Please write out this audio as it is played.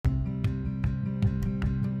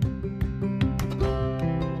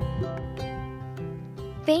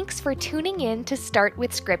Thanks for tuning in to Start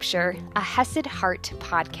with Scripture, a Hesed Heart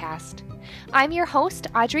podcast. I'm your host,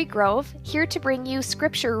 Audrey Grove, here to bring you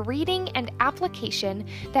scripture reading and application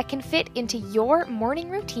that can fit into your morning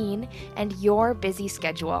routine and your busy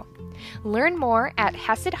schedule. Learn more at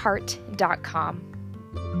HesedHeart.com.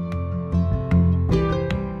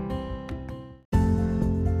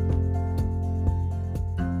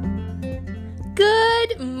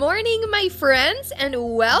 Good morning, my friends, and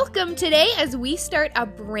welcome today as we start a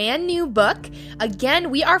brand new book. Again,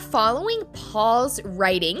 we are following Paul's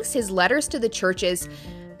writings, his letters to the churches,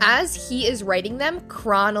 as he is writing them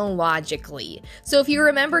chronologically. So if you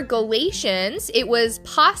remember Galatians, it was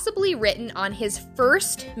possibly written on his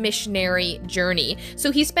first missionary journey.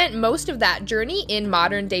 So he spent most of that journey in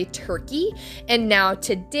modern-day Turkey. And now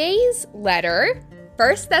today's letter,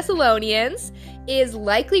 1 Thessalonians, is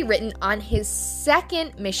likely written on his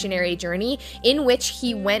second missionary journey, in which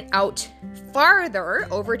he went out farther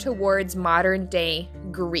over towards modern-day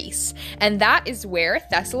Greece. And that is where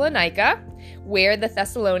Thessalonica, where the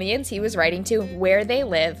Thessalonians he was writing to, where they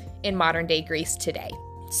live in modern-day Greece today.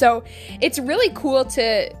 So it's really cool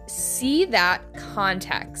to see that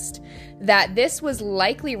context, that this was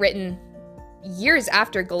likely written years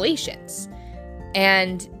after Galatians.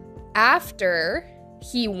 And after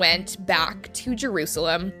he went back to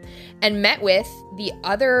Jerusalem and met with the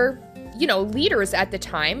other, leaders at the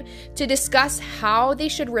time to discuss how they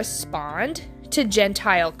should respond to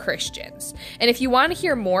Gentile Christians. And if you want to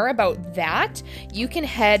hear more about that, you can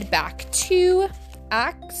head back to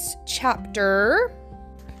Acts chapter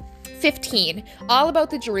 15, all about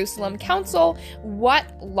the Jerusalem Council,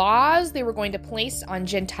 what laws they were going to place on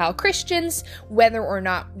Gentile Christians, whether or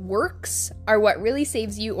not works are what really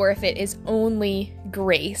saves you, or if it is only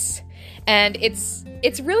grace. And it's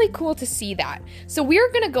really cool to see that. So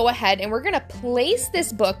we're going to go ahead and we're going to place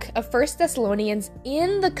this book of 1 Thessalonians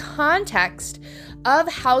in the context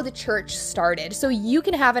of how the church started, so you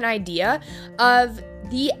can have an idea of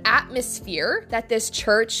the atmosphere that this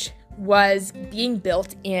church was being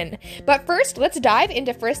built in. But first, let's dive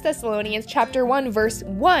into 1 Thessalonians chapter 1, verse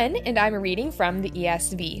 1, and I'm reading from the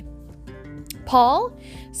ESV. Paul,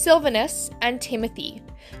 Silvanus, and Timothy,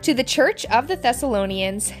 to the church of the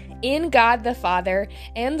Thessalonians, in God the Father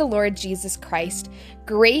and the Lord Jesus Christ,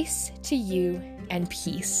 grace to you and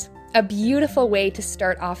peace. A beautiful way to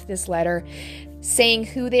start off this letter, saying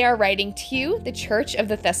who they are writing to, the church of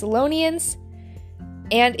the Thessalonians.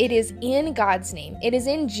 And it is in God's name. It is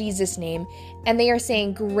in Jesus' name. And they are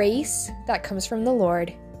saying grace that comes from the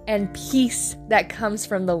Lord and peace that comes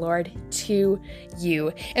from the Lord to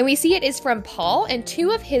you. And we see it is from Paul and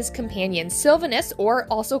two of his companions, Silvanus, or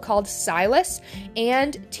also called Silas,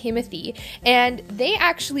 and Timothy. And they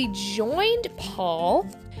actually joined Paul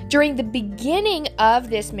during the beginning of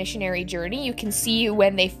this missionary journey. You can see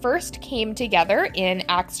when they first came together in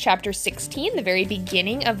Acts chapter 16, the very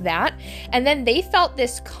beginning of that. And then they felt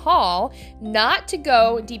this call not to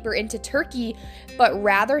go deeper into Turkey, but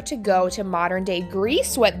rather to go to modern day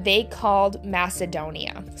Greece, what they called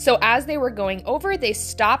Macedonia. So as they were going over, they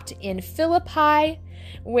stopped in Philippi,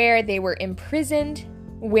 where they were imprisoned,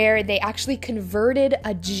 where they actually converted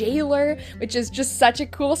a jailer, which is just such a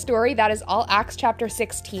cool story. That is all Acts chapter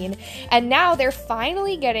 16. And now they're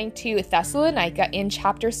finally getting to Thessalonica in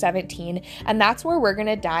chapter 17, and that's where we're going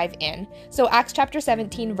to dive in. So Acts chapter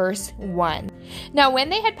 17, verse 1. Now when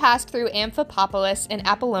they had passed through Amphipolis and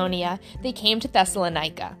Apollonia, they came to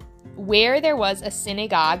Thessalonica, where there was a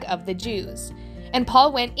synagogue of the Jews. And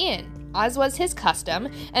Paul went in, as was his custom,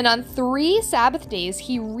 and on 3 Sabbath days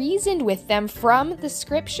he reasoned with them from the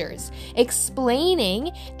Scriptures,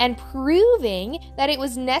 explaining and proving that it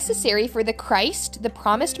was necessary for the Christ, the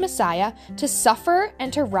promised Messiah, to suffer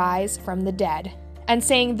and to rise from the dead. And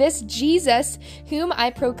saying, this Jesus, whom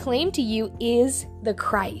I proclaim to you, is the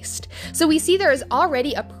Christ. So we see there is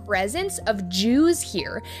already a presence of Jews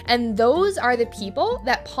here, and those are the people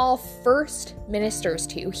that Paul first ministers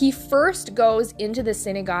to. He first goes into the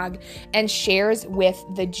synagogue and shares with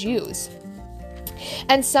the Jews.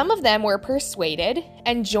 And some of them were persuaded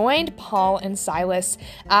and joined Paul and Silas,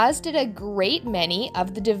 as did a great many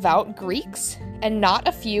of the devout Greeks, and not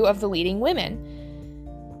a few of the leading women.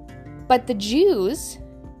 But the Jews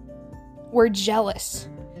were jealous,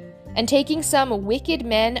 and taking some wicked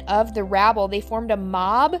men of the rabble, they formed a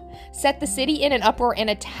mob, set the city in an uproar, and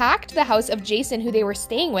attacked the house of Jason, who they were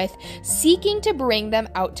staying with, seeking to bring them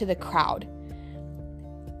out to the crowd.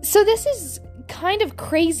 So this is kind of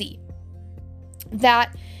crazy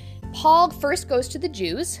that Paul first goes to the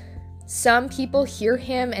Jews. Some people hear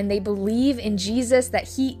him and they believe in Jesus, that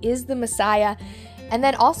he is the Messiah. And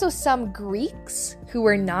then also some Greeks who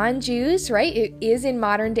were non-Jews, right? It is in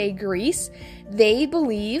modern day Greece. They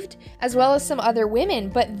believed, as well as some other women.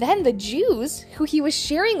 But then the Jews who he was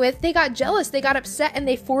sharing with, they got jealous, they got upset, and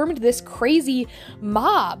they formed this crazy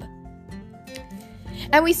mob.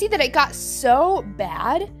 And we see that it got so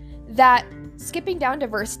bad that, skipping down to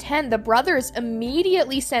verse 10, the brothers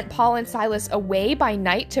immediately sent Paul and Silas away by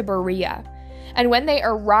night to Berea. And when they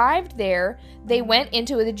arrived there, they went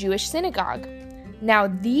into the Jewish synagogue. Now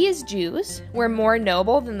these Jews were more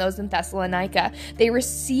noble than those in Thessalonica. They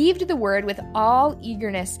received the word with all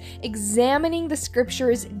eagerness, examining the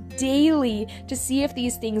scriptures daily to see if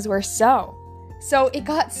these things were so. So it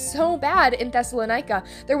got so bad in Thessalonica.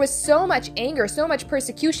 There was so much anger, so much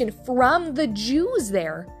persecution from the Jews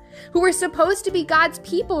there, who were supposed to be God's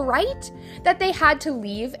people, right? That they had to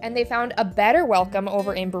leave, and they found a better welcome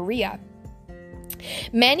over in Berea.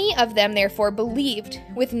 Many of them, therefore, believed,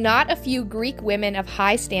 with not a few Greek women of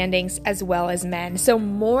high standings as well as men. So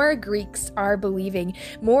more Greeks are believing,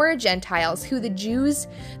 more Gentiles who the Jews,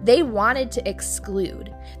 they wanted to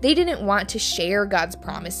exclude. They didn't want to share God's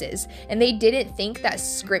promises, and they didn't think that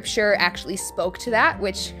Scripture actually spoke to that,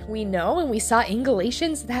 which we know and we saw in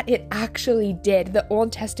Galatians that it actually did. The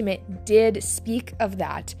Old Testament did speak of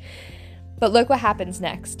that. But look what happens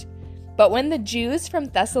next. But when the Jews from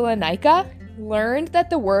Thessalonica learned that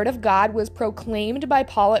the word of God was proclaimed by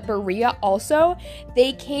Paul at Berea also,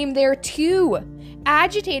 they came there too,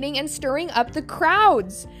 agitating and stirring up the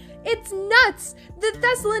crowds. It's nuts! The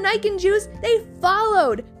Thessalonican Jews, they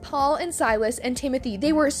followed Paul and Silas and Timothy.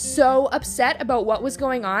 They were so upset about what was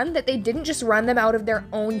going on that they didn't just run them out of their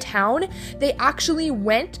own town. They actually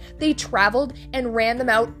went, they traveled, and ran them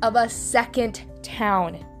out of a second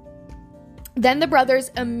town. Then the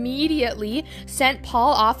brothers immediately sent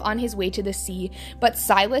Paul off on his way to the sea, but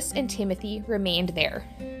Silas and Timothy remained there.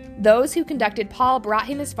 Those who conducted Paul brought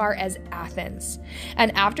him as far as Athens.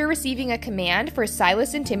 And after receiving a command for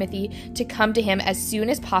Silas and Timothy to come to him as soon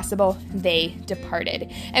as possible, they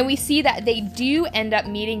departed. And we see that they do end up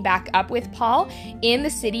meeting back up with Paul in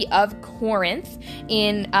the city of Corinth.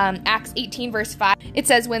 In Acts 18, verse 5, it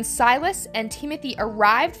says, "When Silas and Timothy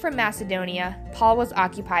arrived from Macedonia, Paul was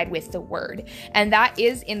occupied with the word." And that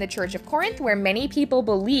is in the church of Corinth, where many people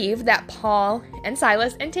believe that Paul and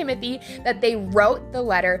Silas and Timothy, that they wrote the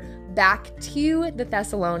letter back to the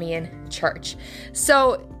Thessalonian church.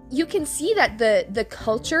 So you can see that the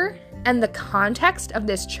culture and the context of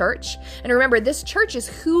this church, and remember, this church is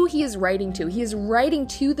who he is writing to. He is writing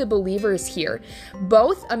to the believers here,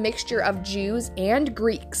 both a mixture of Jews and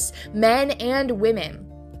Greeks, men and women.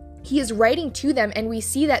 He is writing to them, and we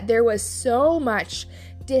see that there was so much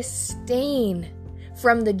disdain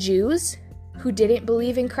from the Jews who didn't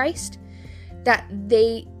believe in Christ that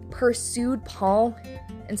they pursued Paul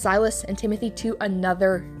and Silas and Timothy to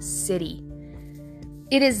another city.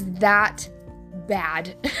 It is that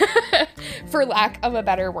bad, for lack of a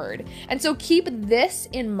better word. And so keep this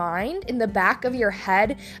in mind in the back of your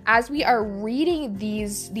head as we are reading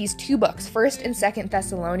these two books, 1st and 2nd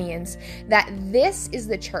Thessalonians, that this is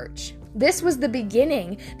the church. This was the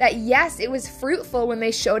beginning, that yes, it was fruitful when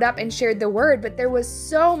they showed up and shared the word, but there was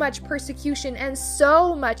so much persecution and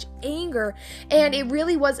so much anger, and it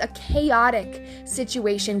really was a chaotic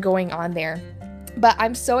situation going on there. But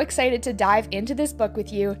I'm so excited to dive into this book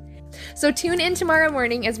with you. So tune in tomorrow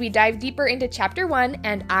morning as we dive deeper into chapter 1,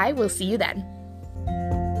 and I will see you then.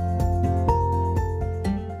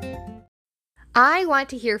 I want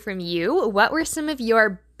to hear from you. What were some of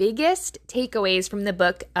your biggest takeaways from the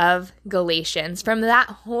book of Galatians, from that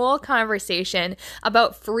whole conversation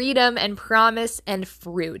about freedom and promise and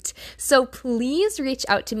fruit? So please reach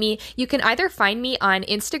out to me. You can either find me on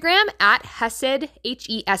Instagram at Hesed,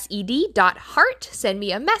 HESED.heart, send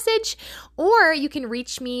me a message, or you can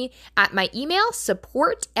reach me at my email,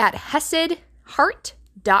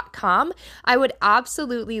 support@HesedHeart.com. I would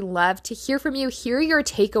absolutely love to hear from you, hear your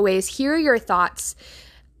takeaways, hear your thoughts,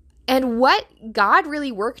 and what God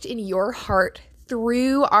really worked in your heart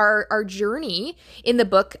through our journey in the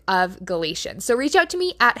book of Galatians. So reach out to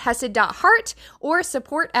me at Hesed.heart or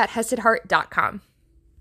support@HesedHeart.com.